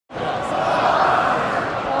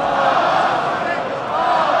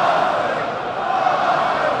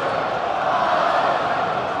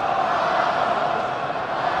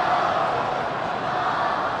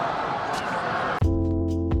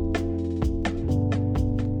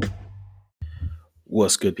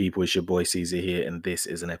What's good, people? It's your boy Caesar here, and this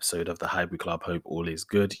is an episode of the Highbury Club. Hope all is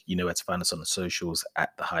good. You know where to find us on the socials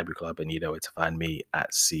at the Highbury Club, and you know where to find me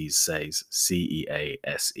at Ceasays, Ceasesays.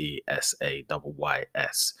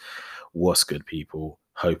 What's good, people?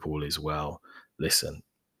 Hope all is well. Listen,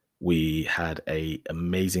 we had a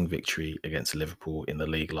amazing victory against Liverpool in the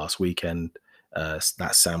league last weekend.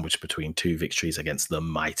 That sandwiched between two victories against the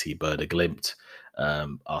mighty Bird of Glimt.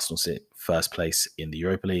 Arsenal sit first place in the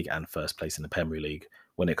Europa League and first place in the Premier League.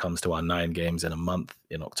 When it comes to our 9 games in a month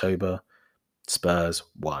in October, Spurs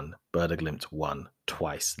won, Bird of Glimt won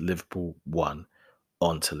twice, Liverpool won,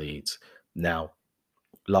 on to Leeds. Now,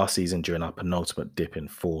 last season, during our penultimate dip in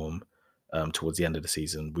form, towards the end of the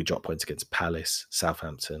season, we dropped points against Palace,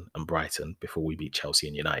 Southampton, and Brighton before we beat Chelsea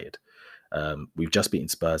and United. We've just beaten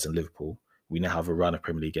Spurs and Liverpool. We now have a run of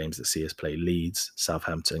Premier League games that see us play Leeds,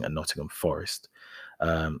 Southampton, and Nottingham Forest.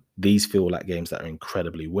 These feel like games that are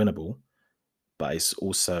incredibly winnable, but it's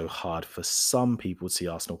also hard for some people to see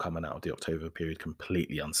Arsenal coming out of the October period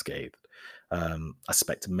completely unscathed. I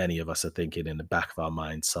suspect many of us are thinking in the back of our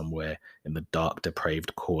minds, somewhere in the dark,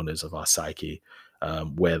 depraved corners of our psyche,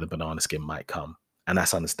 where the banana skin might come. And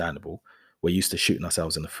that's understandable. We're used to shooting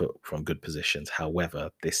ourselves in the foot from good positions.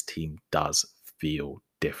 However, this team does feel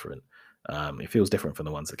different. It feels different from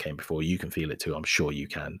the ones that came before. You can feel it too. I'm sure you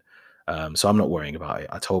can. So I'm not worrying about it.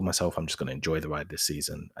 I told myself I'm just going to enjoy the ride this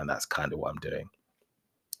season, and that's kind of what I'm doing.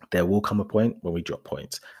 There will come a point when we drop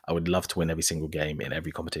points. I would love to win every single game in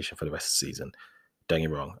every competition for the rest of the season. Don't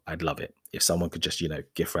get me wrong, I'd love it. If someone could just,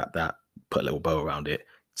 gift wrap that, put a little bow around it,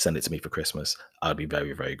 send it to me for Christmas, I'd be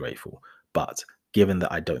very, very grateful. But given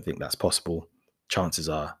that I don't think that's possible, chances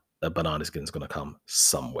are a banana skin is going to come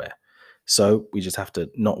somewhere. So we just have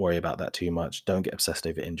to not worry about that too much. Don't get obsessed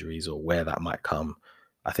over injuries or where that might come.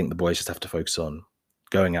 I think the boys just have to focus on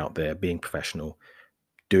going out there, being professional,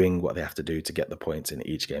 doing what they have to do to get the points in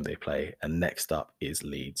each game they play. And next up is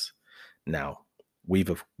Leeds. Now, we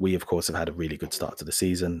of course have had a really good start to the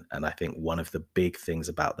season, and I think one of the big things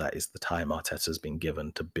about that is the time Arteta has been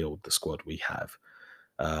given to build the squad we have.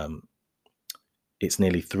 It's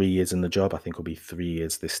nearly 3 years in the job. I think it'll be 3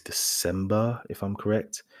 years this December, if I'm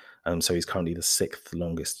correct. So he's currently the sixth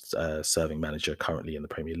longest serving manager currently in the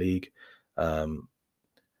Premier League.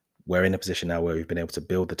 We're in a position now where we've been able to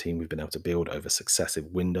build the team, we've been able to build over successive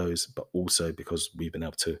windows, but also because we've been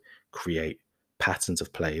able to create patterns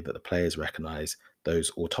of play that the players recognize,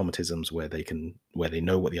 those automatisms where they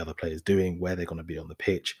know what the other player is doing, where they're going to be on the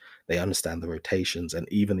pitch, they understand the rotations and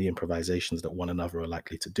even the improvisations that one another are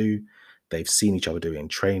likely to do. They've seen each other do it in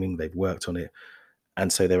training, they've worked on it,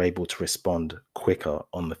 and so they're able to respond quicker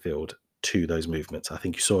on the field to those movements. I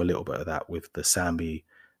think you saw a little bit of that with the Sambi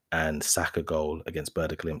and Saka goal against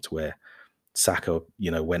Bird of Glimt, where Saka,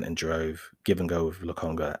 went and drove, give and go with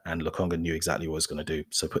Lokonga, and Lokonga knew exactly what he was going to do,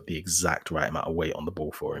 so put the exact right amount of weight on the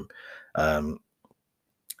ball for him.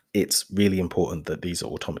 It's really important that these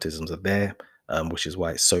automatisms are there, which is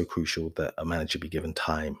why it's so crucial that a manager be given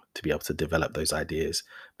time to be able to develop those ideas,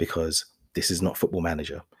 because this is not Football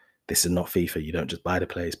Manager. This is not FIFA. You don't just buy the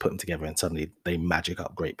players, put them together, and suddenly they magic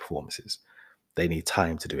up great performances. They need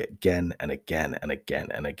time to do it again and again and again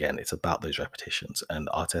and again. It's about those repetitions. And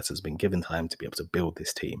Arteta has been given time to be able to build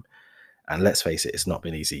this team. And let's face it, it's not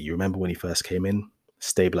been easy. You remember when he first came in,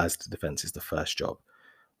 stabilize the defense is the first job.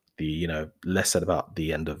 Less said about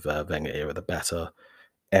the end of Wenger era, the better.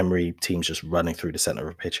 Emery teams just running through the center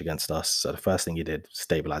of the pitch against us. So the first thing he did,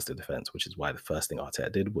 stabilize the defense, which is why the first thing Arteta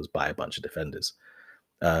did was buy a bunch of defenders.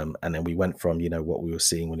 And then we went from, what we were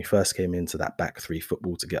seeing when he first came into that back three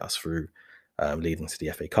football to get us through, leading to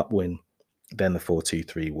the FA Cup win. Then the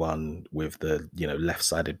 4-2-3-1 with the,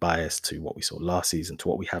 left-sided bias to what we saw last season to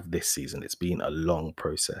what we have this season. It's been a long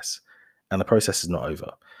process, and the process is not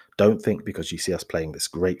over. Don't think because you see us playing this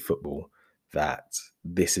great football that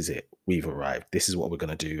this is it. We've arrived. This is what we're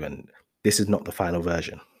going to do. And this is not the final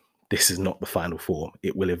version. This is not the final form.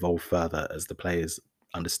 It will evolve further as the players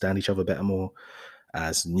understand each other better more,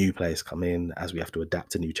 as new players come in, as we have to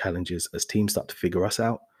adapt to new challenges, as teams start to figure us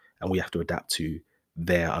out and we have to adapt to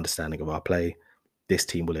their understanding of our play. This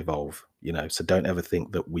team will evolve, so don't ever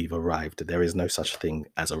think that we've arrived. There is no such thing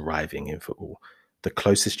as arriving in football. The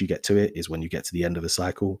closest you get to it is when you get to the end of the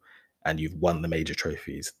cycle and you've won the major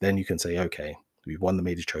trophies. Then you can say, okay, we've won the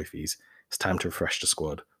major trophies. It's time to refresh the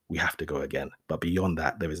squad. We have to go again. But beyond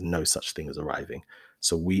that, there is no such thing as arriving.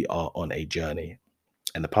 So we are on a journey.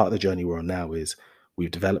 And the part of the journey we're on now is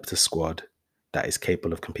we've developed a squad that is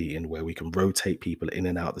capable of competing, where we can rotate people in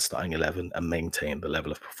and out of the starting 11 and maintain the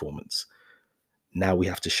level of performance. Now we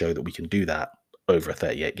have to show that we can do that over a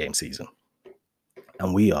 38-game season.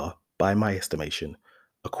 And we are, by my estimation,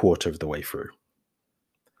 a quarter of the way through.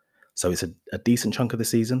 So it's a decent chunk of the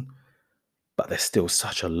season, but there's still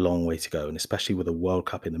such a long way to go. And especially with a World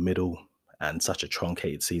Cup in the middle and such a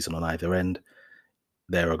truncated season on either end,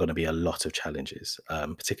 there are going to be a lot of challenges,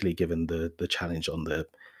 particularly given the challenge on the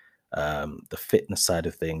fitness side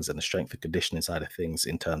of things and the strength and conditioning side of things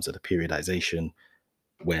in terms of the periodization.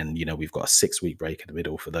 When we've got a 6 week break in the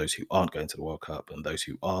middle for those who aren't going to the World Cup, and those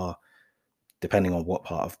who are, depending on what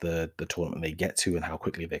part of the tournament they get to and how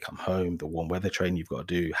quickly they come home, the warm weather training you've got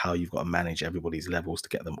to do, how you've got to manage everybody's levels to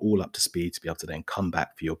get them all up to speed to be able to then come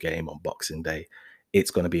back for your game on Boxing Day.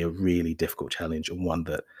 It's going to be a really difficult challenge, and one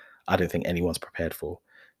that I don't think anyone's prepared for.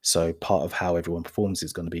 So part of how everyone performs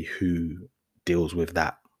is going to be who deals with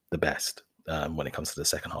that the best, when it comes to the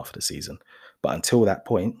second half of the season. But until that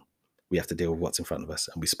point, we have to deal with what's in front of us.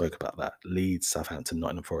 And we spoke about that. Leeds, Southampton,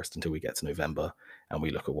 Nottingham Forest until we get to November, and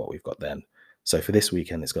we look at what we've got then. So for this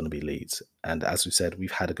weekend, it's going to be Leeds. And as we said,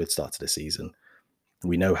 we've had a good start to the season.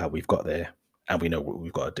 We know how we've got there, and we know what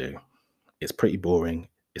we've got to do. It's pretty boring.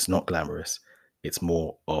 It's not glamorous. It's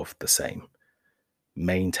more of the same.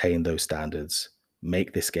 Maintain those standards.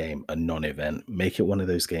 Make this game a non-event. Make it one of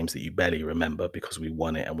those games that you barely remember because we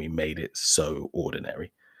won it and we made it so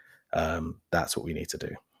ordinary. That's what we need to do.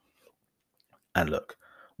 And look,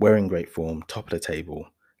 we're in great form, top of the table.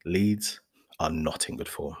 Leeds are not in good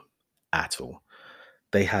form at all.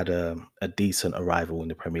 They had a decent arrival in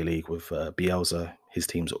the Premier League with Bielsa. His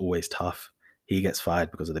teams are always tough. He gets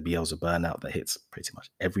fired because of the Bielsa burnout that hits pretty much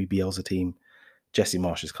every Bielsa team. Jesse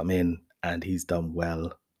Marsh has come in and he's done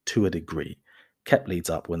well to a degree. Kept Leeds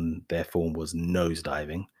up when their form was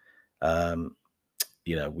nosediving.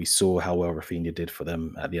 We saw how well Rafinha did for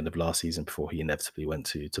them at the end of last season before he inevitably went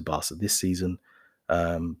to Barca this season.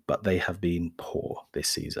 But they have been poor this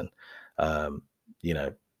season.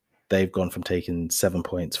 They've gone from taking 7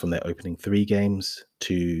 points from their opening 3 games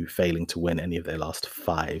to failing to win any of their last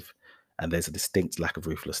 5. And there's a distinct lack of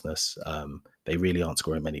ruthlessness. They really aren't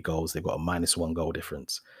scoring many goals. They've got a -1 goal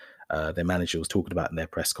difference. Their manager was talking about in their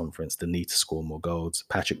press conference the need to score more goals.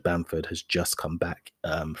 Patrick Bamford has just come back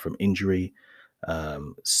from injury.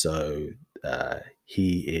 So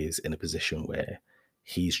he is in a position where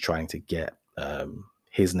he's trying to get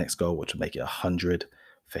his next goal, which would make it 100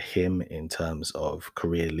 for him in terms of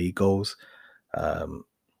career league goals.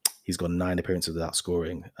 He's got 9 appearances without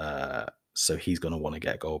scoring. So he's going to want to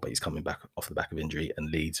get a goal, but he's coming back off the back of injury, and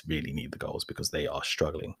Leeds really need the goals because they are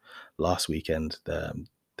struggling. Last weekend,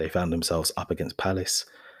 they found themselves up against Palace,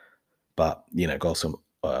 but, goals from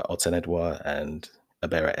Odsonne Edouard and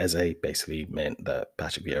Abera Eze basically meant that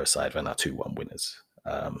Patrick Vieira's side ran out 2-1 winners.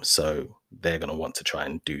 So they're going to want to try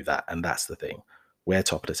and do that. And that's the thing. We're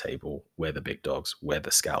top of the table. We're the big dogs. We're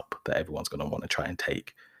the scalp that everyone's going to want to try and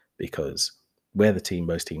take, because we're the team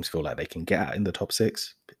most teams feel like they can get at in the top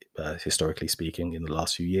 6, historically speaking, in the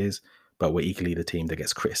last few years. But we're equally the team that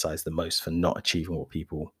gets criticised the most for not achieving what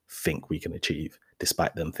people think we can achieve,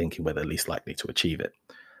 despite them thinking we're the least likely to achieve it.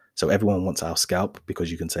 So everyone wants our scalp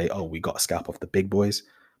because you can say, oh, we got a scalp off the big boys,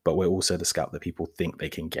 but we're also the scalp that people think they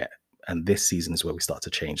can get. And this season is where we start to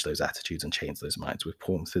change those attitudes and change those minds with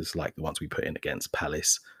performances like the ones we put in against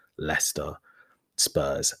Palace, Leicester,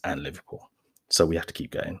 Spurs, and Liverpool. So we have to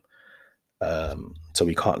keep going. So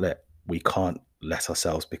we can't let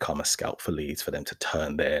ourselves become a scalp for Leeds for them to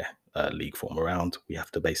turn their league form around. We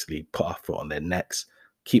have to basically put our foot on their necks,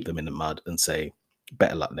 keep them in the mud, and say,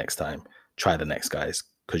 better luck next time. Try the next guys,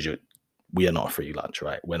 because we are not a free lunch,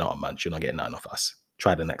 right? We're not a munch. You're not getting none off us.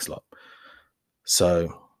 Try the next lot.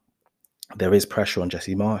 So there is pressure on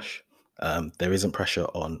Jesse Marsh. There isn't pressure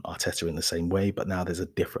on Arteta in the same way, but now there's a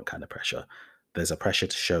different kind of pressure. There's a pressure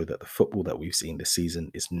to show that the football that we've seen this season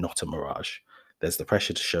is not a mirage. There's the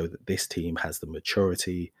pressure to show that this team has the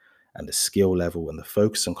maturity and the skill level and the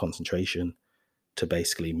focus and concentration to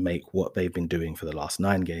basically make what they've been doing for the last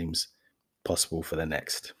 9 games possible for the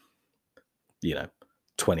next,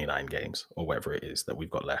 29 games or whatever it is that we've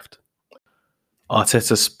got left.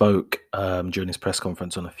 Arteta spoke during his press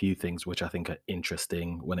conference on a few things which I think are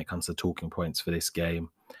interesting when it comes to talking points for this game.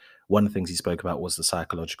 One of the things he spoke about was the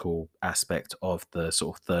psychological aspect of the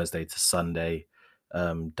sort of Thursday to Sunday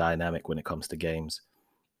dynamic when it comes to games.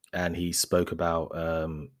 And he spoke about,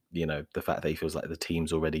 the fact that he feels like the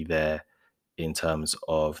team's already there in terms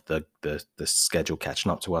of the schedule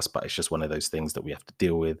catching up to us, but it's just one of those things that we have to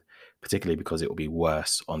deal with, particularly because it will be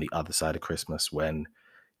worse on the other side of Christmas when,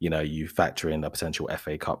 you factor in a potential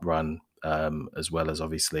FA Cup run, as well as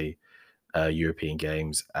obviously European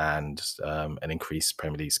games and an increased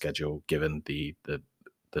Premier League schedule given the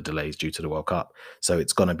delays due to the World Cup. So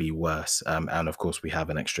it's going to be worse. And of course, we have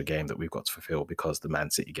an extra game that we've got to fulfill because the Man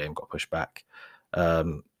City game got pushed back.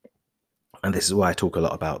 And this is why I talk a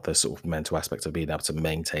lot about the sort of mental aspect of being able to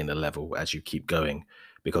maintain a level as you keep going,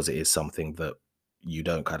 because it is something that you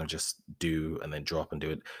don't kind of just do and then drop and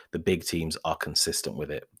do it. The big teams are consistent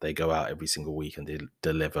with it. They go out every single week and they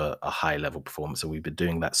deliver a high level performance. And we've been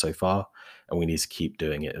doing that so far, and we need to keep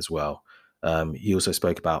doing it as well. He also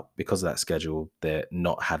spoke about, because of that schedule, they're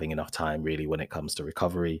not having enough time really when it comes to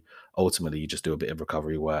recovery. Ultimately, you just do a bit of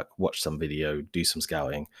recovery work, watch some video, do some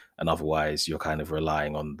scouting, and otherwise you're kind of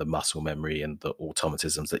relying on the muscle memory and the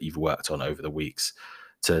automatisms that you've worked on over the weeks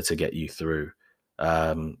to get you through.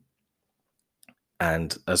 Um,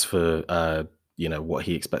 and as for what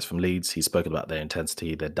he expects from Leeds, he's spoken about their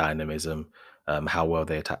intensity, their dynamism, how well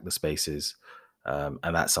they attack the spaces,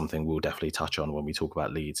 and that's something we'll definitely touch on when we talk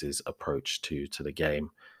about Leeds' approach to the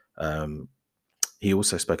game. Um, he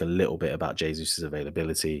also spoke a little bit about Jesus'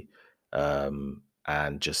 availability,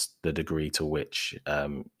 and just the degree to which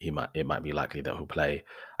it might be likely that he'll play.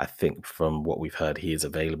 I think from what we've heard, he is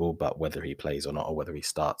available, but whether he plays or not, or whether he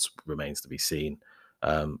starts, remains to be seen.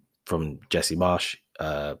 From Jesse Marsh,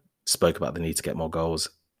 spoke about the need to get more goals.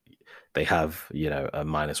 They have, a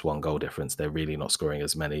 -1 goal difference. They're really not scoring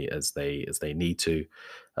as many as they need to.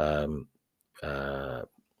 Um, uh,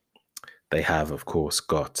 they have, of course,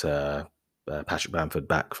 got Patrick Bamford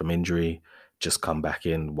back from injury, just come back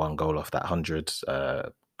in, 1 goal off that 100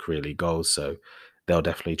 career league goals. So they'll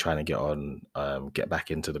definitely trying to get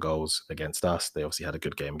back into the goals against us. They obviously had a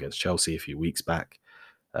good game against Chelsea a few weeks back.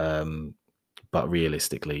 Um, but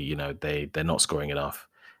realistically, they're not scoring enough,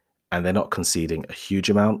 and they're not conceding a huge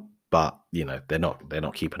amount. But they're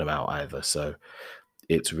not keeping them out either. So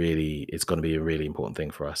it's going to be a really important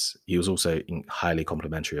thing for us. He was also highly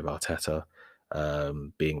complimentary of Arteta,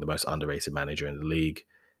 being the most underrated manager in the league,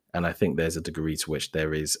 and I think there's a degree to which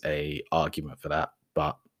there is a argument for that.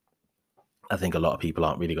 But I think a lot of people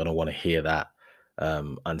aren't really going to want to hear that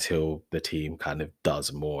until the team kind of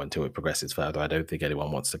does more, until it progresses further. I don't think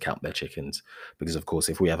anyone wants to count their chickens, because, of course,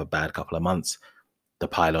 if we have a bad couple of months, the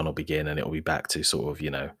pylon will begin and it will be back to sort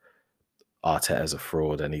of, Arteta's a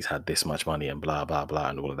fraud and he's had this much money and blah, blah, blah,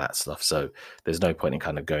 and all of that stuff. So there's no point in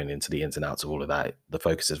kind of going into the ins and outs of all of that. The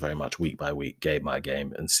focus is very much week by week, game by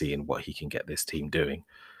game, and seeing what he can get this team doing.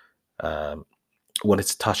 Um, Wanted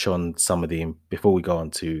to touch on before we go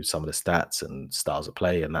on to some of the stats and styles of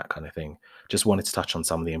play and that kind of thing. Just wanted to touch on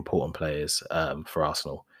some of the important players for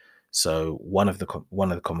Arsenal. So one of the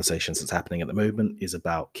conversations that's happening at the moment is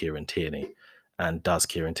about Kieran Tierney, and does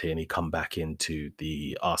Kieran Tierney come back into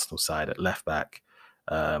the Arsenal side at left back?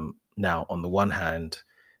 Now, on the one hand,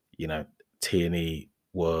 Tierney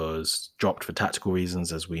was dropped for tactical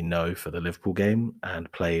reasons, as we know, for the Liverpool game,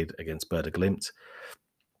 and played against Werder Glimt.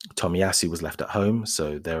 Tomiyasu was left at home,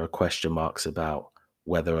 so there are question marks about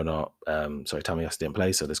whether or not. Tomiyasu didn't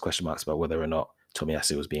play, so there's question marks about whether or not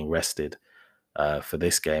Tomiyasu was being rested for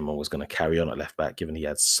this game and was going to carry on at left back, given he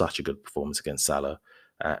had such a good performance against Salah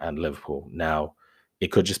and Liverpool. Now,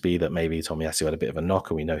 it could just be that maybe Tomiyasu had a bit of a knock,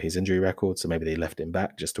 and we know his injury record, so maybe they left him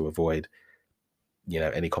back just to avoid,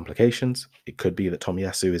 any complications. It could be that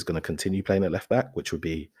Tomiyasu is going to continue playing at left back, which would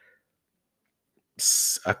be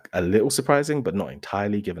a little surprising, but not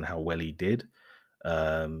entirely, given how well he did.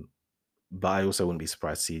 Um, but I also wouldn't be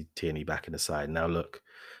surprised to see Tierney back in the side. Now, look,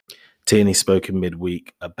 Tierney spoke in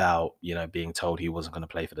midweek about, being told he wasn't going to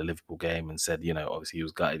play for the Liverpool game, and said, obviously he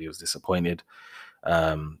was gutted, he was disappointed,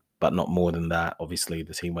 but not more than that. Obviously,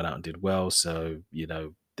 the team went out and did well, so,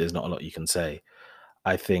 there's not a lot you can say.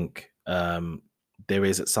 I think there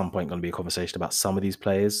is at some point going to be a conversation about some of these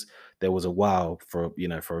players. There was a while for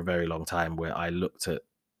a very long time where I looked at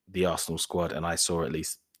the Arsenal squad and I saw at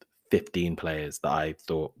least 15 players that I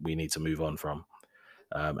thought we need to move on from.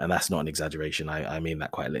 And that's not an exaggeration. I mean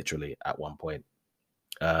that quite literally at one point.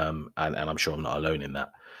 And I'm sure I'm not alone in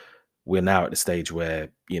that. We're now at the stage where,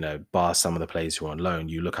 bar some of the players who are on loan,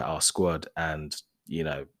 you look at our squad and,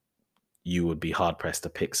 you would be hard pressed to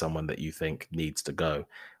pick someone that you think needs to go.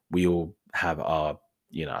 We all have our,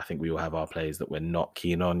 I think we all have our players that we're not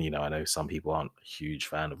keen on. I know some people aren't a huge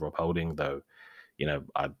fan of Rob Holding, though,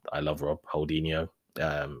 I love Rob Holdinho.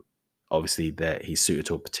 Obviously, that he's suited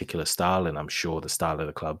to a particular style, and I'm sure the style of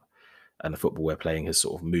the club and the football we're playing has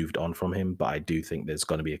sort of moved on from him. But I do think there's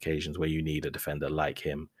going to be occasions where you need a defender like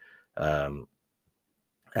him. And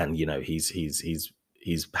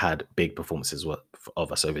he's had big performances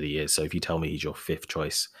of us over the years. So if you tell me he's your fifth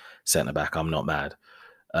choice centre back, I'm not mad.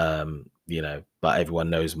 But everyone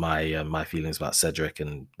knows my feelings about Cedric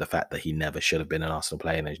and the fact that he never should have been an Arsenal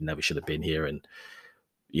player and he never should have been here. And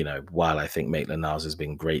while I think Maitland-Niles has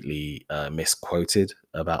been greatly misquoted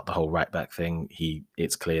about the whole right back thing,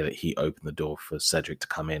 it's clear that he opened the door for Cedric to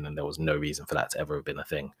come in, and there was no reason for that to ever have been a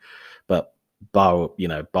thing. But bar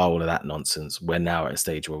all of that nonsense, we're now at a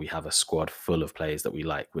stage where we have a squad full of players that we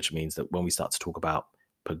like, which means that when we start to talk about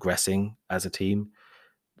progressing as a team,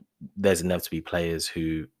 there's inevitably players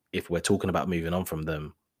who, if we're talking about moving on from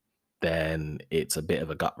them, then it's a bit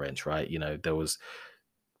of a gut wrench, right? There was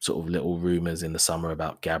sort of little rumors in the summer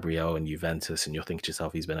about Gabriel and Juventus, and you're thinking to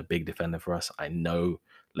yourself, he's been a big defender for us. I know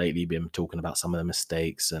lately been talking about some of the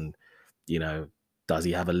mistakes, and you know, does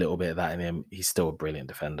he have a little bit of that in him? He's still a brilliant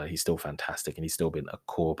defender. He's still fantastic, and he's still been a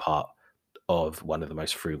core part of one of the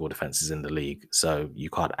most frugal defenses in the league. So you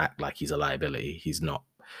can't act like he's a liability. He's not.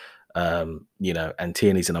 And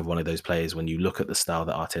Tierney's another one of those players. When you look at the style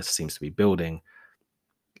that Arteta seems to be building,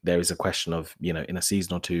 there is a question of, in a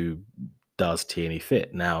season or two, does Tierney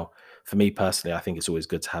fit? Now, for me personally, I think it's always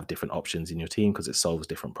good to have different options in your team because it solves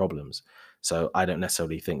different problems. So I don't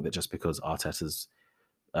necessarily think that just because Arteta's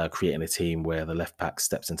creating a team where the left back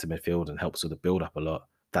steps into midfield and helps with the build up a lot,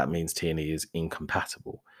 that means Tierney is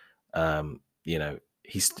incompatible.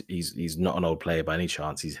 He's not an old player by any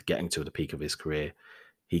chance. He's getting to the peak of his career.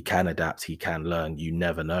 He can adapt. He can learn. You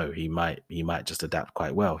never know. He might just adapt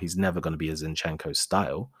quite well. He's never going to be a Zinchenko's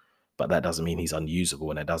style, but that doesn't mean he's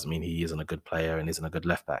unusable, and it doesn't mean he isn't a good player and isn't a good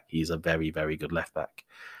left back. He's a very, very good left back.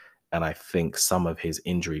 And I think some of his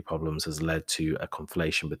injury problems has led to a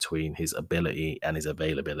conflation between his ability and his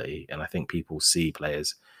availability. And I think people see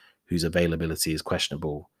players whose availability is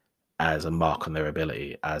questionable as a mark on their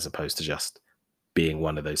ability, as opposed to just being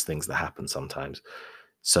one of those things that happen sometimes.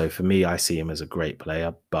 So for me, I see him as a great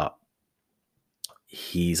player, but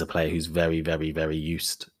he's a player who's very, very, very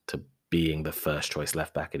used to being the first choice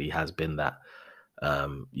left back, and he has been that.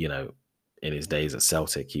 In his days at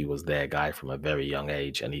Celtic, he was their guy from a very young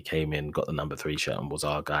age, and he came in, got the number 3 shirt, and was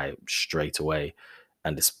our guy straight away.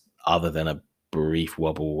 And this, other than a brief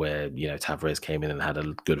wobble where Tavares came in and had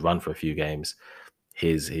a good run for a few games,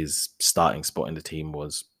 his starting spot in the team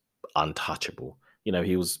was untouchable.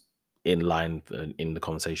 He was in line in the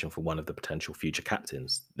conversation for one of the potential future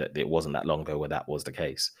captains. That it wasn't that long ago where that was the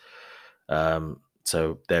case.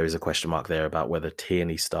 So there is a question mark there about whether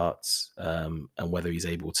Tierney starts and whether he's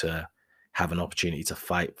able to have an opportunity to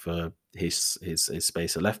fight for his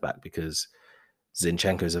space at left back, because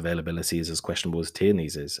Zinchenko's availability is as questionable as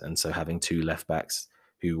Tierney's is. And so having two left backs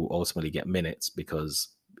who ultimately get minutes because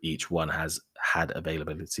each one has had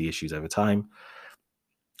availability issues over time,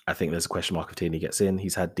 I think there's a question mark if Tierney gets in.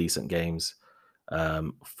 He's had decent games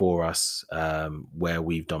for us where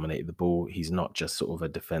we've dominated the ball. He's not just sort of a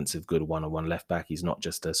defensive good one-on-one left back. He's not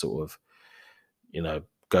just a sort of,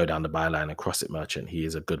 go down the byline and cross it merchant. He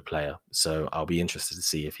is a good player. So I'll be interested to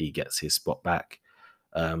see if he gets his spot back.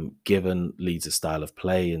 Given Leeds' style of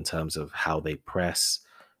play in terms of how they press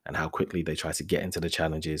and how quickly they try to get into the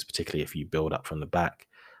challenges, particularly if you build up from the back,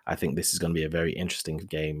 I think this is going to be a very interesting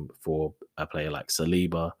game for a player like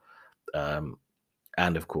Saliba,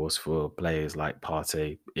 and of course for players like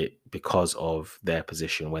Partey, because of their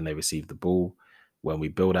position when they receive the ball. When we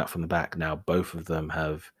build out from the back, now both of them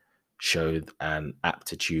have showed an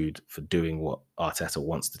aptitude for doing what Arteta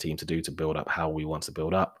wants the team to do, to build up how we want to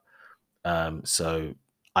build up. So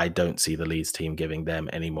I don't see the Leeds team giving them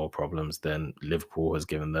any more problems than Liverpool has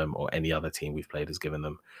given them or any other team we've played has given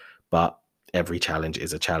them. But every challenge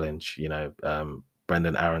is a challenge.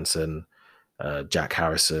 Brendan Aronson, Jack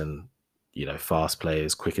Harrison, fast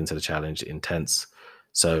players, quick into the challenge, intense.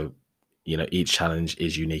 So, each challenge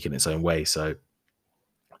is unique in its own way. So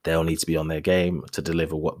they'll need to be on their game to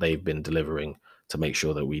deliver what they've been delivering, to make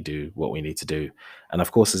sure that we do what we need to do. And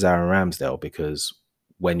of course, there's Aaron Ramsdale, because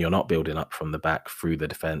when you're not building up from the back through the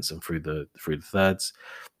defense and through the thirds,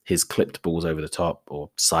 his clipped balls over the top or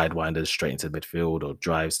sidewinders straight into midfield or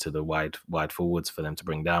drives to the wide forwards for them to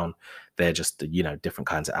bring down, they're just, different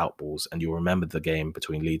kinds of out balls. And you'll remember the game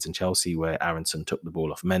between Leeds and Chelsea where Aronson took the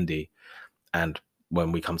ball off Mendy. And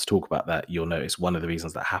when we come to talk about that, you'll notice one of the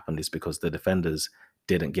reasons that happened is because the defenders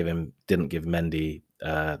didn't give Mendy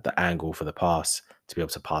the angle for the pass to be able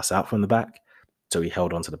to pass out from the back. So he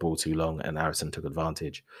held onto the ball too long and Aronson took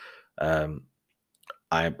advantage. I'm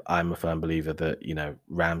a firm believer that,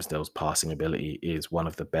 Ramsdale's passing ability is one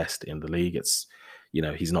of the best in the league. It's,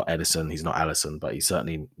 he's not Edison, he's not Allison, but he's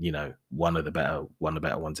certainly, one of the better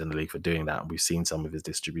ones in the league for doing that. And we've seen some of his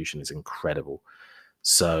distribution is incredible.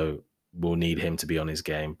 So we'll need him to be on his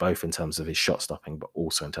game, both in terms of his shot stopping, but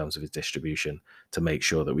also in terms of his distribution, to make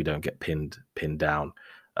sure that we don't get pinned down,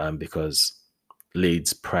 because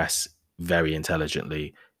Leeds press very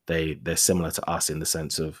intelligently. They're similar to us in the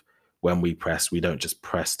sense of when we press, we don't just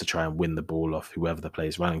press to try and win the ball off whoever the player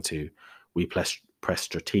is running to. We press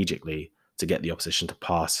strategically to get the opposition to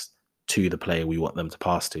pass to the player we want them to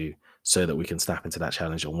pass to, so that we can snap into that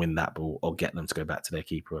challenge and win that ball, or get them to go back to their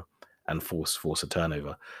keeper and force a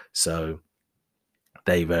turnover. So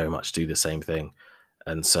they very much do the same thing.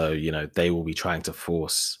 And so, they will be trying to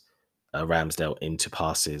force Ramsdale into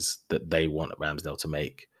passes that they want Ramsdale to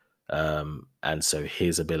make. And so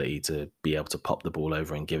his ability to be able to pop the ball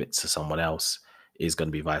over and give it to someone else is going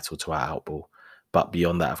to be vital to our outball. But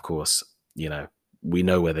beyond that, of course, we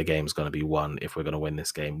know where the game's going to be won if we're going to win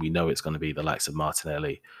this game. We know it's going to be the likes of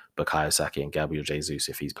Martinelli, Bukayo Saka, and Gabriel Jesus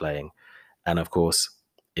if he's playing. And of course,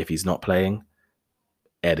 if he's not playing,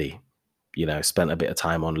 Eddie, spent a bit of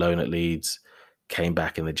time on loan at Leeds, came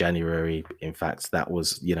back in the January. In fact, that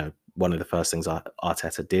was, one of the first things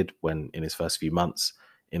Arteta did when in his first few months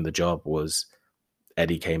in the job was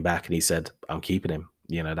Eddie came back and he said, I'm keeping him.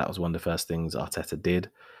 That was one of the first things Arteta did.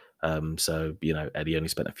 So, Eddie only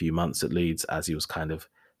spent a few months at Leeds as he was kind of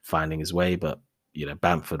finding his way. But,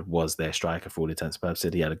 Bamford was their striker for all intents and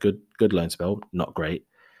purposes. He had a good loan spell, not great.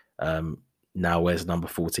 Now where's number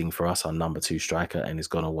 14 for us, our number 2 striker, and he's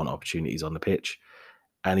going to want opportunities on the pitch.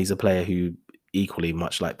 And he's a player who, equally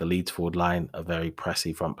much like the Leeds forward line, a very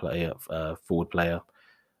pressy forward player,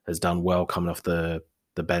 has done well coming off the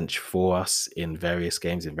bench for us in various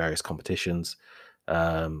games, in various competitions.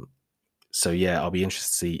 So yeah, I'll be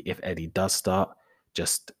interested to see if Eddie does start.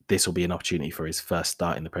 Just this will be an opportunity for his first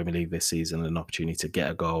start in the Premier League this season, an opportunity to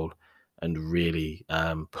get a goal and really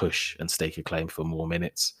push and stake a claim for more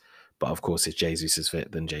minutes. But of course, if Jesus is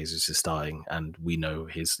fit, then Jesus is starting, and we know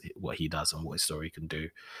what he does and what his story can do.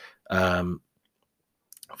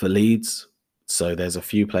 For Leeds, so there's a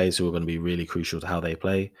few players who are going to be really crucial to how they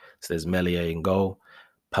play. So there's Meslier in goal.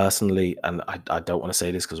 Personally, and I don't want to say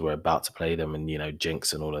this because we're about to play them and,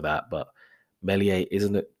 jinx and all of that, but Meslier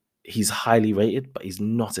he's highly rated, but he's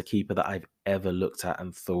not a keeper that I've ever looked at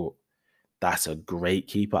and thought, that's a great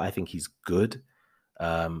keeper. I think he's good.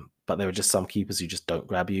 But there are just some keepers who just don't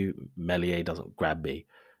grab you. Meslier doesn't grab me.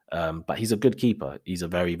 But he's a good keeper. He's a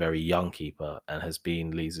very, very young keeper and has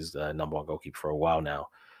been Leeds' number 1 goalkeeper for a while now.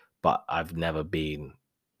 But I've never been,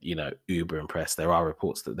 uber impressed. There are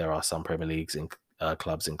reports that there are some Premier Leagues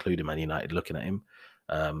clubs, including Man United, looking at him.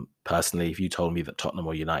 Personally, if you told me that Tottenham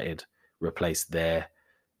or United replaced their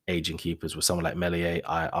aging keepers with someone like Meslier,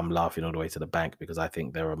 I'm laughing all the way to the bank, because I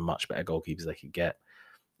think there are much better goalkeepers they could get.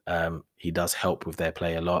 He does help with their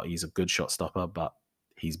play a lot. He's a good shot stopper, but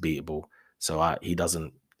he's beatable. So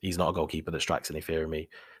he's not a goalkeeper that strikes any fear in me.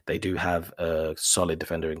 They do have a solid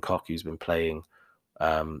defender in Koch who's been playing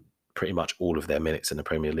pretty much all of their minutes in the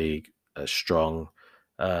Premier League. A strong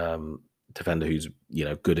defender who's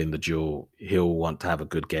good in the duel. He'll want to have a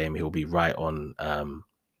good game. He'll be right on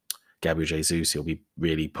Gabriel Jesus. He'll be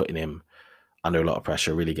really putting him under a lot of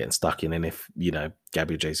pressure, really getting stuck in. And if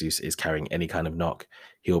Gabriel Jesus is carrying any kind of knock,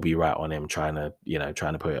 he'll be right on him, trying to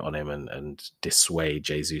put it on him and dissuade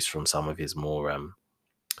Jesus from some of his more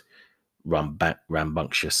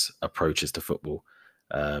rambunctious approaches to football.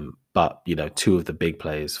 But 2 of the big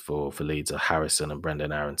players for Leeds are Harrison and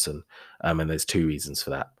Brendan Aronson, and there's 2 reasons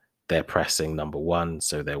for that. They're pressing, number 1,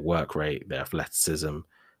 so their work rate, their athleticism.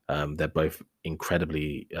 They're both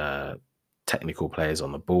incredibly technical players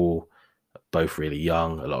on the ball, both really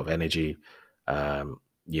young, a lot of energy.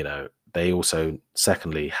 They also,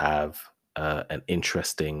 secondly, have an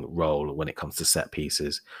interesting role when it comes to set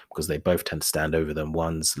pieces, because they both tend to stand over them.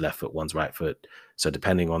 One's left foot, one's right foot. So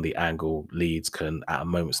depending on the angle, Leeds can, at a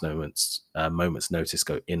moment's notice,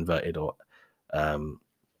 go inverted or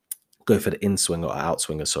go for the in-swing or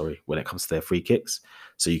outswinger, when it comes to their free kicks.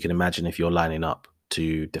 So you can imagine if you're lining up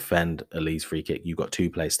to defend a Leeds free kick, you've got 2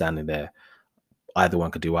 players standing there. Either one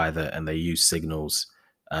could do either, and they use signals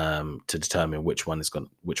to determine which one it's going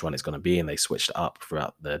to be, and they switched it up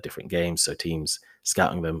throughout the different games. So teams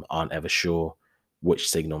scouting them aren't ever sure which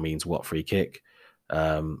signal means what free kick.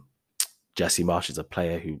 Jesse Marsch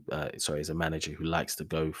is a manager who likes to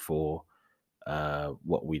go for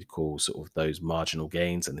what we'd call sort of those marginal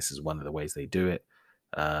gains, and this is one of the ways they do it.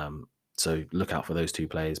 So look out for those 2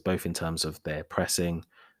 players, both in terms of their pressing,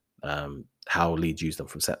 how Leeds use them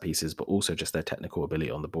from set pieces, but also just their technical ability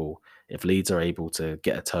on the ball. If Leeds are able to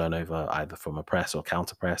get a turnover either from a press or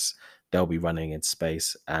counter press, they'll be running in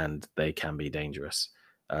space and they can be dangerous.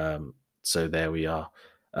 So there we are.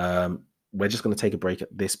 We're just going to take a break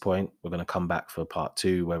at this point. We're going to come back for part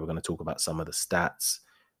 2, where we're going to talk about some of the stats.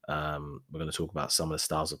 We're going to talk about some of the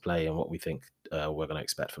styles of play and what we think we're going to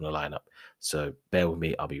expect from the lineup. So bear with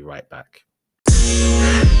me. I'll be right back.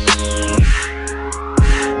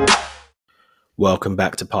 Welcome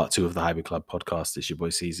back to part two of the Hybrid Club podcast. It's your boy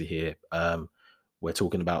Caesar here. We're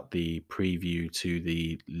talking about the preview to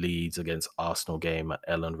the Leeds against Arsenal game at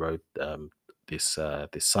Ellen Road this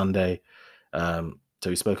Sunday. So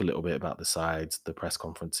we spoke a little bit about the sides, the press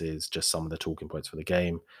conferences, just some of the talking points for the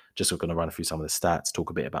game. Just we're going to run through some of the stats, talk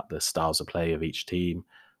a bit about the styles of play of each team,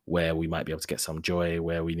 where we might be able to get some joy,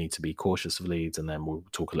 where we need to be cautious of Leeds, and then we'll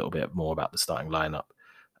talk a little bit more about the starting lineup.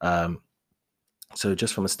 So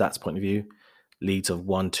just from a stats point of view, Leeds have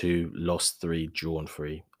won 2, lost 3, drawn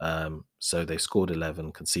 3. So they've scored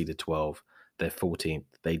 11, conceded 12. They're 14th.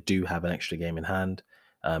 They do have an extra game in hand,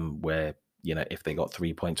 where, if they got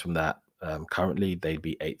 3 points from that, currently they'd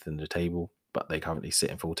be 8th in the table, but they currently sit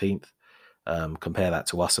in 14th. Compare that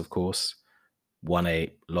to us, of course. Won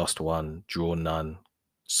 8, lost 1, drawn none,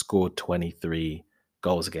 scored 23,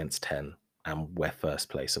 goals against 10, and we're first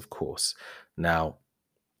place, of course. Now,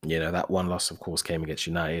 that one loss, of course, came against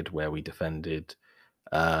United, where we defended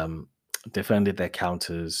their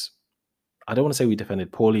counters. I don't want to say we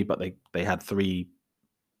defended poorly, but they had 3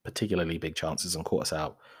 particularly big chances and caught us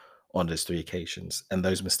out on those 3 occasions. And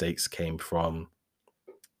those mistakes came from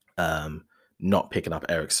not picking up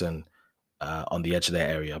Ericsson on the edge of their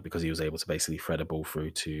area, because he was able to basically thread a ball through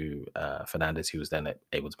to Fernandes, who was then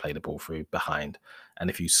able to play the ball through behind. And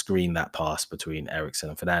if you screen that pass between Ericsson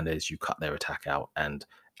and Fernandes, you cut their attack out, and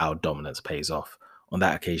our dominance pays off. On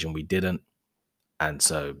that occasion, we didn't. And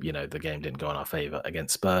so, the game didn't go in our favor.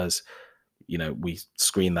 Against Spurs, we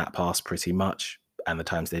screened that pass pretty much. And the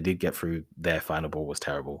times they did get through, their final ball was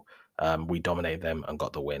terrible. We dominated them and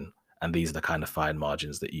got the win. And these are the kind of fine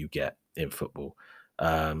margins that you get in football.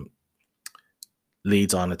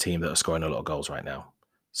 Leeds aren't a team that are scoring a lot of goals right now.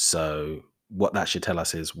 So what that should tell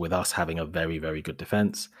us is, with us having a very, very good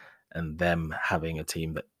defense and them having a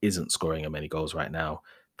team that isn't scoring many goals right now,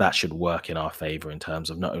 that should work in our favor in terms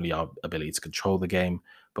of not only our ability to control the game,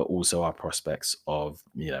 but also our prospects of,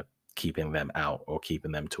 keeping them out or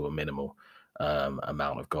keeping them to a minimal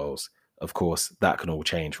amount of goals. Of course, that can all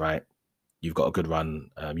change, right? You've got a good run.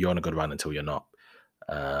 You're on a good run until you're not.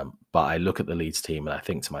 But I look at the Leeds team and I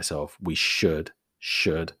think to myself, we should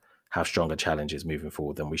have stronger challenges moving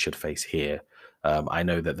forward than we should face here. I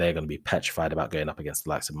know that they're going to be petrified about going up against the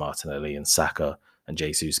likes of Martinelli and Saka and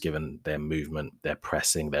Jesus, given their movement, their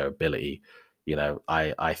pressing, their ability.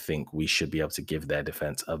 I think we should be able to give their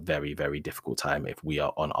defense a very, very difficult time if we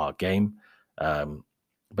are on our game. But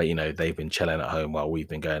they've been chilling at home while we've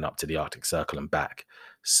been going up to the Arctic Circle and back.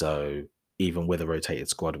 So even with a rotated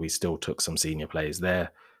squad, we still took some senior players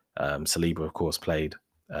there. Saliba, of course, played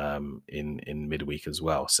in midweek as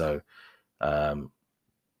well. So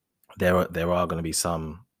there are going to be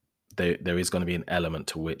there is going to be an element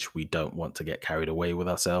to which we don't want to get carried away with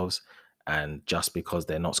ourselves. And just because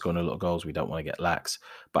they're not scoring a lot of goals, we don't want to get lax.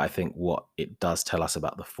 But I think what it does tell us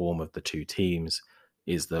about the form of the two teams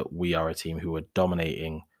is that we are a team who are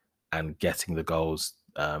dominating and getting the goals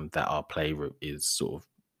that our play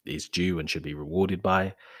is due and should be rewarded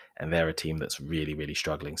by. And they're a team that's really, really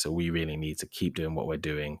struggling. So we really need to keep doing what we're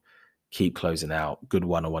doing, keep closing out, good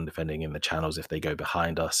one-on-one defending in the channels if they go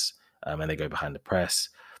behind us and they go behind the press.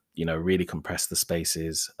 Really compress the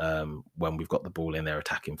spaces when we've got the ball in their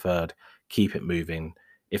attacking third, keep it moving.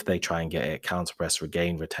 If they try and get it, counter press,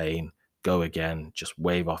 regain, retain, go again, just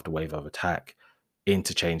wave after wave of attack,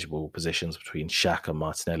 interchangeable positions between Xhaka,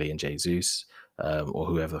 Martinelli and Jesus, or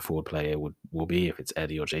whoever the forward player will be, if it's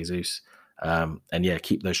Eddie or Jesus.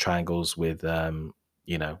 Keep those triangles with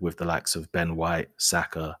with the likes of Ben White,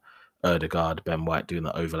 Saka, Ødegaard, Ben White doing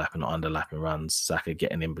the overlapping or underlapping runs, Saka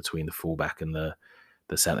getting in between the fullback and the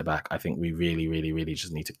centre back. I think we really, really, really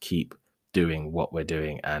just need to keep doing what we're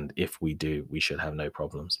doing, and if we do, we should have no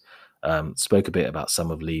problems. Spoke a bit about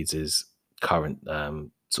some of Leeds' current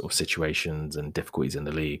sort of situations and difficulties in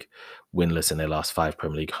the league. Winless in their last 5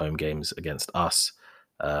 Premier League home games against us.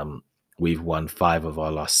 We've won 5 of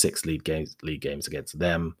our last 6 league games against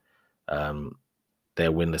them.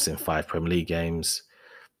 They're winless in 5 Premier League games.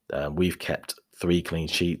 We've kept 3 clean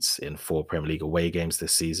sheets in 4 Premier League away games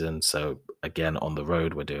this season. So again, on the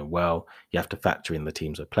road, we're doing well. You have to factor in the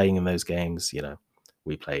teams we're playing in those games.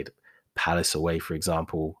 We played Palace away, for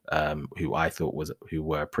example, who I thought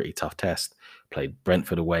were a pretty tough test. Played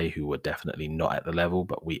Brentford away, who were definitely not at the level,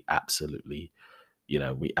 but we absolutely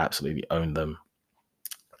owned them.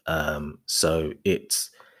 I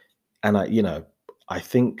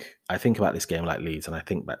think about this game like Leeds, and I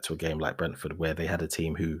think back to a game like Brentford where they had a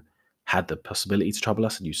team who had the possibility to trouble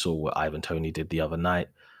us, and you saw what Ivan Toney did the other night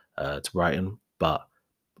to Brighton, but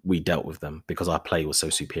we dealt with them because our play was so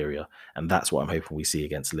superior, and that's what I'm hoping we see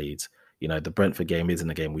against Leeds. The Brentford game isn't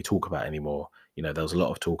a game we talk about anymore. There was a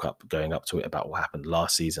lot of talk going up to it about what happened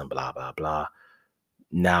last season, blah blah blah.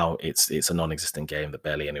 Now it's a non-existent game that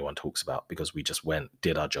barely anyone talks about because we just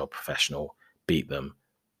did our job professional, beat them,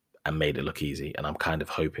 and made it look easy. And I'm kind of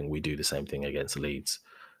hoping we do the same thing against Leeds.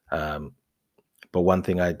 Um, but one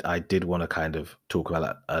thing I did want to kind of talk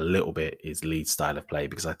about a little bit is Leeds' style of play,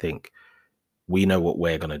 because I think we know what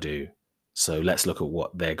we're going to do. So let's look at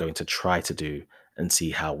what they're going to try to do and see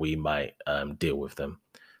how we might deal with them.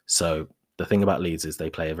 So the thing about Leeds is they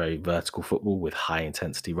play a very vertical football with high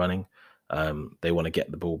intensity running. They want to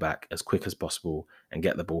get the ball back as quick as possible and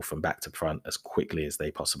get the ball from back to front as quickly as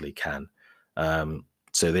they possibly can.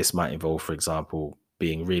 So this might involve, for example,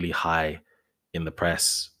 being really high in the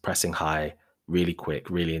pressing high, really quick,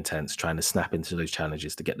 really intense, trying to snap into those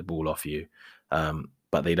challenges to get the ball off you.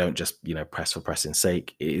 But they don't just, press for pressing's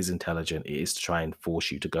sake. It is intelligent. It is to try and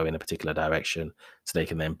force you to go in a particular direction so they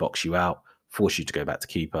can then box you out, force you to go back to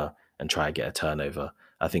keeper and try and get a turnover.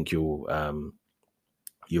 I think you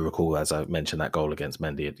recall, as I mentioned, that goal against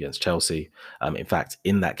Mendy against Chelsea. In fact,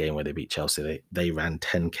 in that game where they beat Chelsea, they ran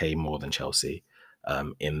 10K more than Chelsea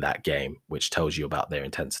in that game, which tells you about their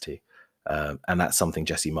intensity. And that's something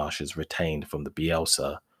Jesse Marsch has retained from the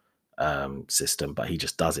Bielsa system, but he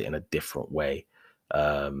just does it in a different way.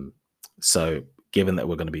 So given that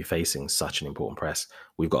we're going to be facing such an important press,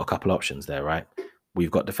 we've got a couple options there, right?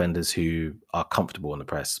 We've got defenders who are comfortable in the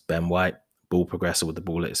press. Ben White, ball progressor with the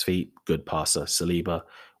ball at his feet, good passer. Saliba,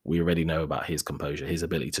 we already know about his composure, his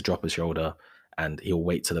ability to drop his shoulder, and he'll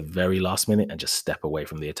wait to the very last minute and just step away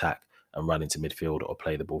from the attack and run into midfield or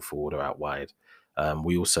play the ball forward or out wide.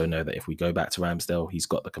 We also know that if we go back to Ramsdale, he's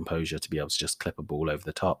got the composure to be able to just clip a ball over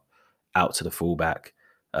the top, out to the fullback.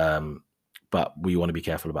 But we want to be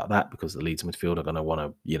careful about that because the Leeds midfield are going to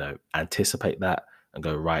want to, anticipate that and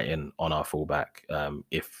go right in on our fullback.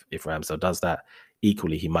 If Ramsdale does that,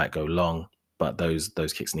 equally he might go long, but those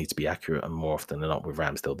kicks need to be accurate, and more often than not with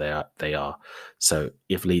Ramsdale they are. So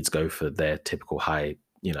if Leeds go for their typical high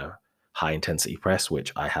intensity press,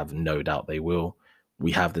 which I have no doubt they will,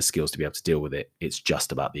 we have the skills to be able to deal with it. It's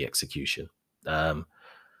just about the execution.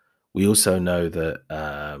 We also know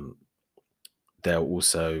that they'll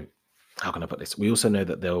also, how can I put this? We also know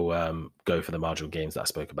that they'll go for the marginal gains that I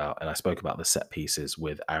spoke about. And I spoke about the set pieces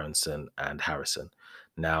with Aronson and Harrison.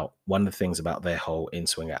 Now, one of the things about their whole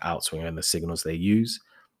in-swinger, out-swinger and the signals they use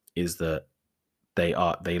is that they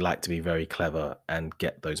like to be very clever and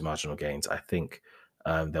get those marginal gains. I think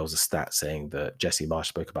there was a stat saying that Jesse Marsch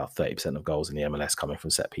spoke about 30% of goals in the MLS coming from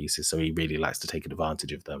set pieces. So he really likes to take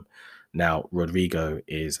advantage of them. Now, Rodrigo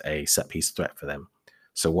is a set piece threat for them.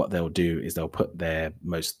 So what they'll do is they'll put their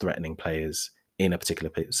most threatening players in a particular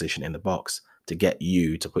position in the box to get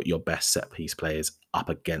you to put your best set piece players up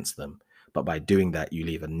against them. But by doing that, you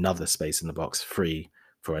leave another space in the box free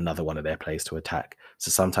for another one of their players to attack.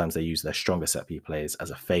 So sometimes they use their stronger set piece players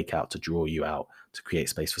as a fake out to draw you out, to create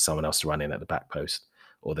space for someone else to run in at the back post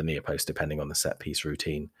or the near post, depending on the set piece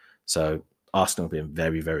routine. So Arsenal have been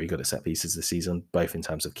very, very good at set pieces this season, both in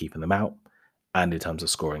terms of keeping them out and in terms of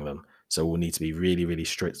scoring them. So we'll need to be really, really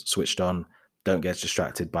switched on. Don't get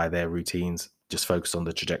distracted by their routines. Just focus on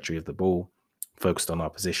the trajectory of the ball, focused on our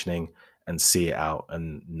positioning, and see it out,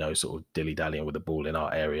 and no sort of dilly-dallying with the ball in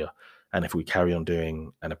our area. And if we carry on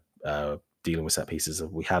doing and dealing with set pieces as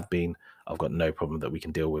we have been, I've got no problem that we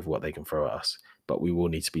can deal with what they can throw at us. But we will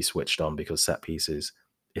need to be switched on because set pieces,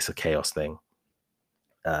 it's a chaos thing.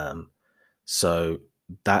 So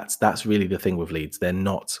that's really the thing with Leeds. They're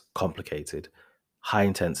not complicated. High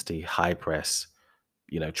intensity, high press,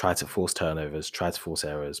 try to force turnovers, try to force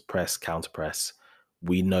errors, press, counter press.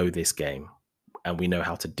 We know this game and we know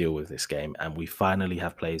how to deal with this game. And we finally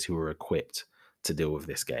have players who are equipped to deal with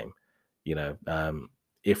this game.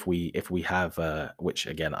 If we have, which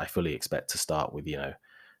again, I fully expect to start with,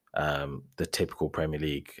 the typical Premier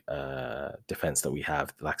League defense that we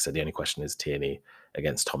have. Like I said, the only question is Tierney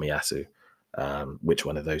against Tomiyasu. Which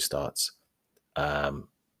one of those starts?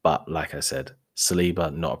 But like I said,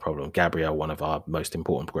 Saliba, not a problem. Gabriel, one of our most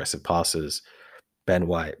important progressive passers. Ben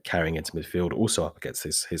White carrying into midfield, also up against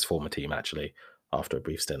his former team, actually, after a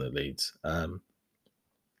brief stint at Leeds.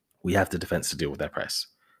 We have the defence to deal with their press.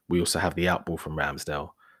 We also have the outball from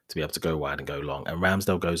Ramsdale to be able to go wide and go long. And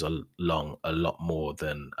Ramsdale goes long a lot more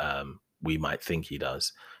than we might think he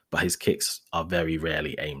does. But his kicks are very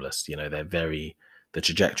rarely aimless. The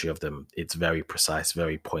trajectory of them, it's very precise,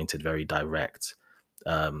 very pointed, very direct,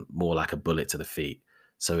 more like a bullet to the feet.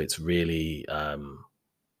 So it's really,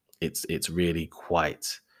 it's really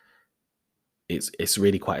quite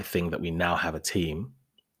a thing that we now have a team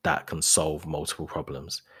that can solve multiple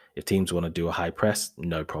problems. If teams want to do a high press,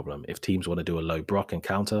 no problem. If teams want to do a low block and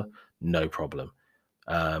counter, no problem.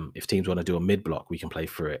 If teams want to do a mid block, we can play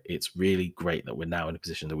through it. It's really great that we're now in a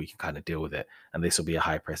position that we can kind of deal with it. And this will be a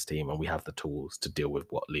high press team, and we have the tools to deal with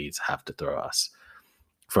what Leeds have to throw at us.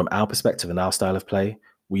 From our perspective and our style of play,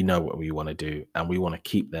 we know what we want to do, and we want to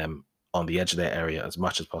keep them on the edge of their area as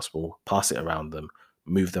much as possible, pass it around them,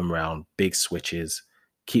 move them around, big switches,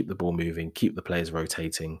 keep the ball moving, keep the players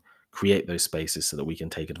rotating, create those spaces so that we can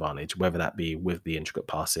take advantage, whether that be with the intricate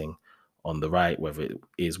passing on the right, whether it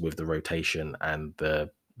is with the rotation and the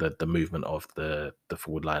movement of the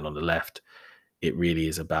forward line on the left. It really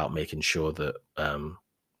is about making sure that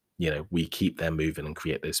we keep them moving and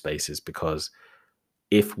create those spaces, because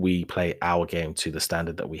if we play our game to the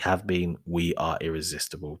standard that we have been, we are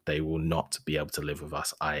irresistible. They will not be able to live with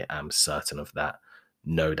us. I am certain of that.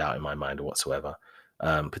 No doubt in my mind whatsoever.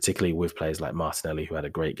 Particularly with players like Martinelli, who had a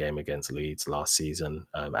great game against Leeds last season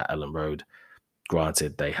at Ellen Road.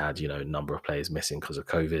 Granted, they had, a number of players missing because of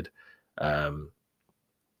COVID.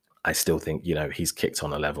 I still think, he's kicked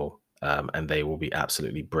on a level, and they will be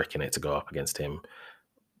absolutely bricking it to go up against him.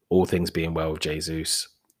 All things being well with Jesus,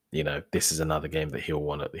 this is another game that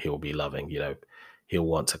he'll be loving. He'll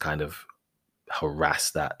want to kind of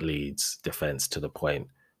harass that Leeds defense to the point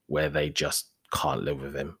where they just can't live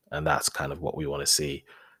with him. And that's kind of what we want to see.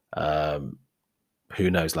 Who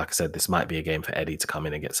knows? Like I said, this might be a game for Eddie to come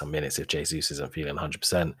in and get some minutes if Jesus isn't feeling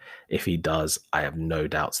 100%. If he does, I have no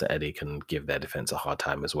doubts that Eddie can give their defense a hard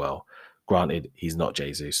time as well. Granted, he's not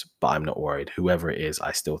Jesus, but I'm not worried. Whoever it is,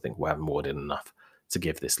 I still think we'll have more than enough to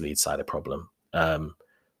give this Leeds side a problem.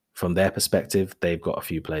 From their perspective, they've got a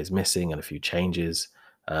few players missing and a few changes.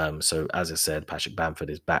 So as I said, Patrick Bamford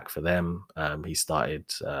is back for them. He started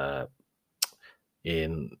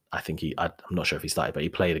I'm not sure if he started, but he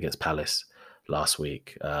played against Palace last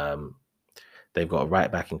week. They've got a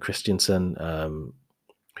right back in Christensen,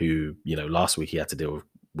 who, last week he had to deal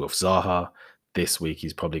with Zaha. This week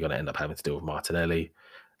he's probably going to end up having to deal with Martinelli.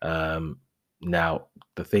 Now,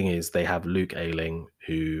 the thing is, they have Luke Ayling,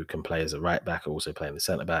 who can play as a right back, also playing the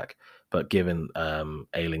centre back. But given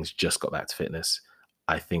Ayling's just got back to fitness,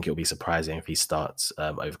 I think it'll be surprising if he starts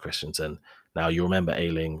over Christensen. Now, you remember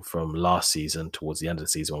Ayling from last season, towards the end of the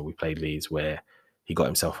season when we played Leeds, where he got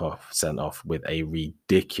himself sent off with a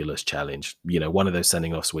ridiculous challenge. One of those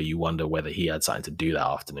sending offs where you wonder whether he had something to do that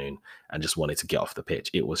afternoon and just wanted to get off the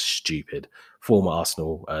pitch. It was stupid. Former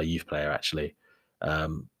Arsenal youth player, actually.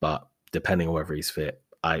 But depending on whether he's fit,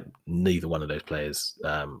 neither one of those players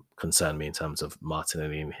concern me in terms of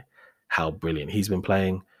Martinelli and how brilliant he's been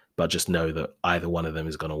playing. But just know that either one of them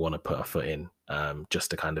is going to want to put a foot in,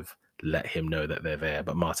 just to kind of let him know that they're there.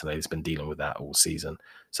 But Martinelli's been dealing with that all season.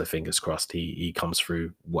 So fingers crossed he comes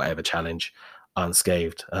through whatever challenge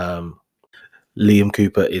unscathed. Liam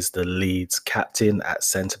Cooper is the Leeds captain at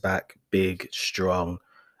centre-back. Big, strong,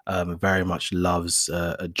 very much loves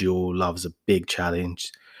a duel, loves a big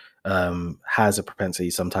challenge. Has a propensity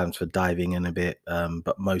sometimes for diving in a bit,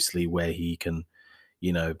 but mostly where he can,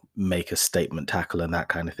 make a statement tackle and that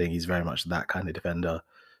kind of thing. He's very much that kind of defender.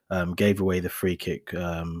 Gave away the free kick,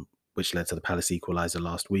 which led to the Palace equaliser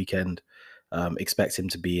last weekend. Expect him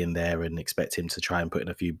to be in there and expect him to try and put in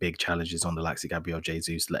a few big challenges on the likes of Gabriel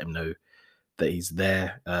Jesus, let him know that he's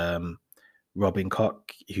there. Robin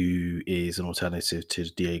Koch, who is an alternative to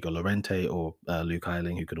Diego Llorente or Luke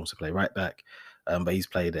Ayling, who could also play right back. But he's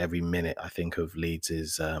played every minute, I think, of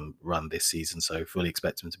Leeds' run this season. So fully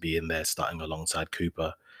expect him to be in there starting alongside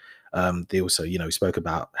Cooper. They also, spoke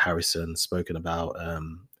about Harrison, spoken about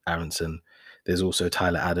Aronson. There's also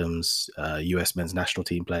Tyler Adams, US men's national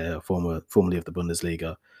team player, formerly of the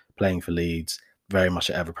Bundesliga, playing for Leeds, very much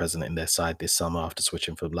ever-present in their side this summer after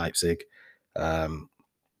switching from Leipzig.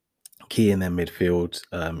 Key in their midfield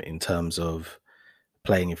in terms of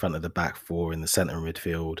playing in front of the back four in the centre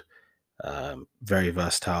midfield. Very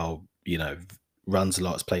versatile, runs a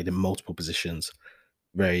lot, has played in multiple positions.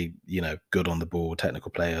 Very, good on the ball,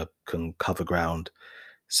 technical player, can cover ground.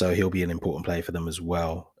 So he'll be an important player for them as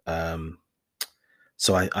well.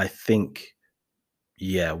 So I think,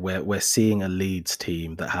 we're seeing a Leeds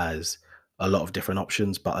team that has a lot of different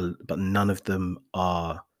options, but none of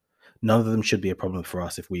them should be a problem for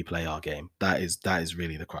us if we play our game. That is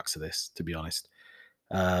really the crux of this, to be honest.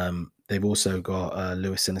 They've also got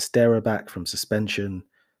Luis Sinistera back from suspension.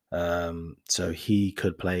 So he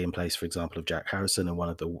could play in place, for example, of Jack Harrison and one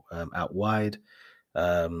of the out wide.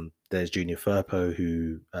 There's Junior Firpo,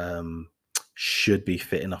 who should be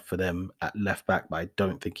fit enough for them at left back, but I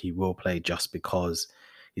don't think he will play just because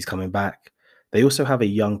he's coming back. They also have a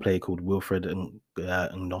young player called Wilfred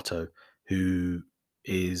Ngotto, who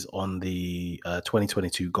is on the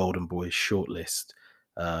 2022 Golden Boy shortlist.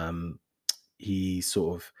 Um, he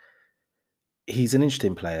sort of he's an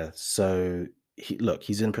interesting player. So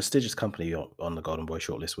he's in prestigious company on the Golden Boy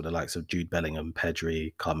shortlist with the likes of Jude Bellingham,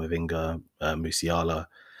 Pedri, Kamavinga, Musiala.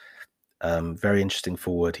 Very interesting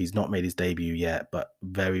forward. He's not made his debut yet, but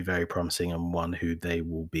very, very promising and one who they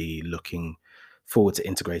will be looking forward to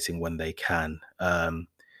integrating when they can.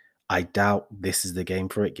 I doubt this is the game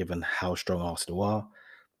for it, given how strong Arsenal are.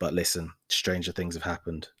 But listen, stranger things have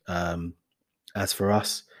happened. As for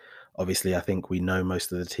us, obviously, I think we know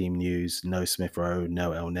most of the team news. No Smith Rowe,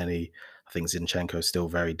 no El Neni. I think Zinchenko is still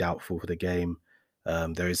very doubtful for the game.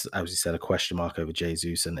 There is, as you said, a question mark over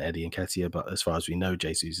Jesus and Eddie Nketiah, but as far as we know,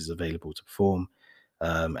 Jesus is available to perform.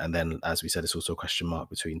 And then, as we said, it's also a question mark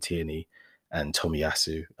between Tierney and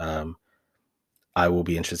Tomiyasu. I will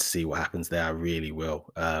be interested to see what happens there. I really will.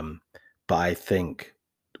 But I think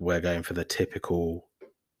we're going for the typical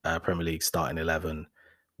Premier League starting 11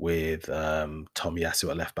 with Tomiyasu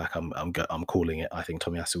at left back. I'm calling it. I think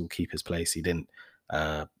Tomiyasu will keep his place. He didn't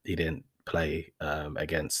play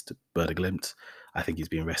against Werder Glimt. I think he's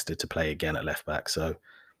been rested to play again at left back. So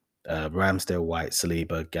Ramsdale, White,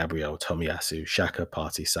 Saliba, Gabriel, Tomiyasu, Xhaka,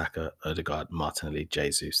 Partey, Saka, Odegaard, Martinelli,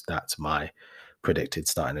 Jesus. That's my predicted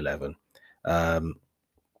starting 11.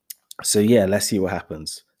 So yeah, let's see what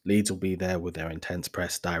happens. Leeds will be there with their intense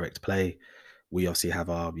press, direct play. We obviously have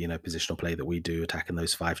our, positional play that we do, attacking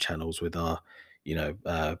those 5 channels with our,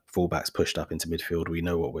 fullbacks pushed up into midfield. We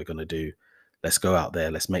know what we're going to do. Let's go out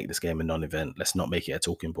there. Let's make this game a non-event. Let's not make it a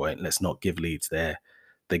talking point. Let's not give Leeds the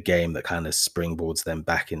game that kind of springboards them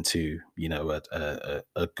back into,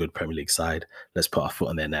 a good Premier League side. Let's put our foot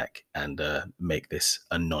on their neck and make this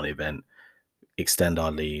a non-event, extend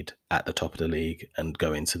our lead at the top of the league, and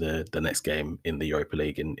go into the next game in the Europa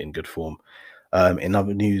League in good form. In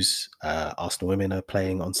other news, Arsenal women are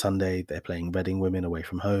playing on Sunday. They're playing Reading women away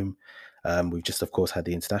from home. We've just, of course, had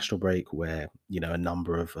the international break where, a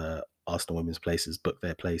number of Arsenal women's places booked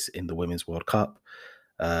their place in the Women's World Cup.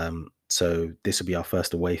 So this will be our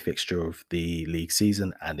first away fixture of the league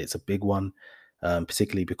season, and it's a big one,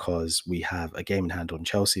 particularly because we have a game in hand on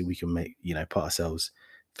Chelsea. We can put ourselves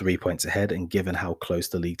 3 points ahead, and given how close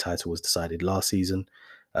the league title was decided last season,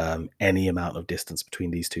 any amount of distance between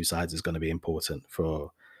these two sides is going to be important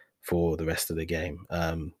for the rest of the game.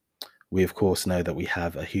 We, of course, know that we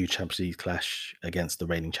have a huge Champions League clash against the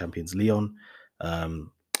reigning champions Lyon,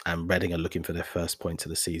 and Reading are looking for their first point of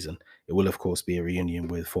the season. It will, of course, be a reunion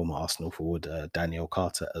with former Arsenal forward Daniel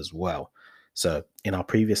Carter as well. So in our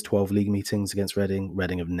previous 12 league meetings against Reading,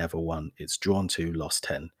 Reading have never won. It's drawn 2, lost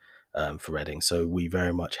 10 for Reading. So we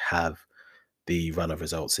very much have the run of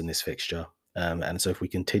results in this fixture. And so if we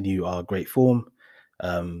continue our great form,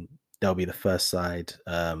 they'll be the first side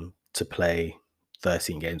to play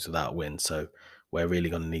 13 games without a win. So we're really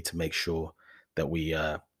going to need to make sure that we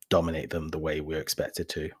dominate them the way we're expected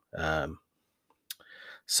to.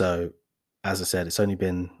 So as I said, it's only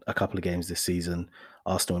been a couple of games this season.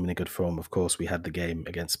 Arsenal in good form. Of course, we had the game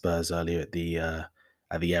against Spurs earlier at the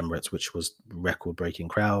Emirates, which was record-breaking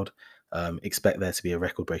crowd. Expect there to be a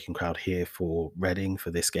record-breaking crowd here for Reading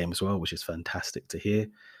for this game as well, which is fantastic to hear.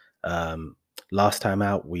 Last time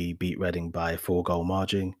out, we beat Reading by a 4-goal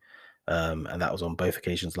margin, and that was on both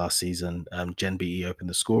occasions last season. Jen Beattie opened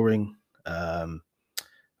the scoring.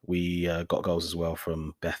 We got goals as well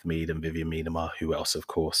from Beth Mead and Vivian Miedemar, who else, of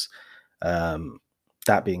course.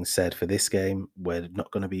 That being said, for this game, we're not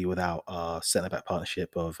going to be without our centre-back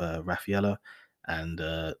partnership of Rafaela and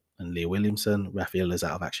Leah Williamson. Rafaela's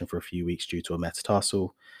out of action for a few weeks due to a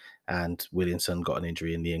metatarsal, and Williamson got an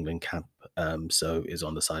injury in the England camp, so is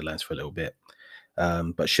on the sidelines for a little bit.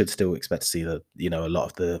 But should still expect to see a lot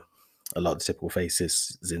of the typical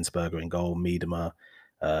faces. Zinsberger in goal, Miedemar,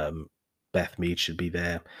 Beth Mead should be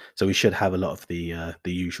there. So we should have a lot of the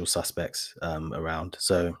usual suspects around.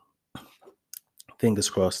 So fingers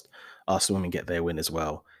crossed, Arsenal women get their win as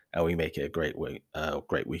well, and we make it a great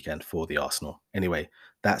weekend for the Arsenal. Anyway,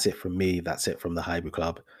 that's it from me. That's it from the Highbury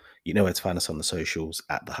Club. You know where to find us on the socials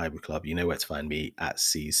at the Highbury Club. You know where to find me at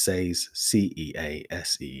Ceasays,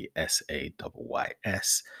 CEASESAYYS.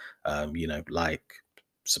 Like,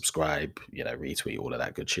 subscribe, retweet, all of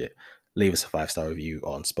that good shit. Leave us a 5-star review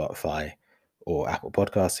on Spotify or Apple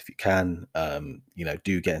Podcasts if you can.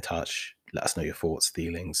 Do get in touch. Let us know your thoughts,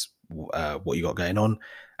 feelings, what you got going on.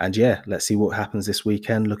 And yeah, let's see what happens this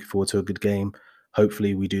weekend. Looking forward to a good game.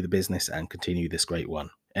 Hopefully we do the business and continue this great one.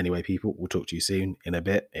 Anyway, people, we'll talk to you soon in a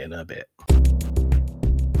bit.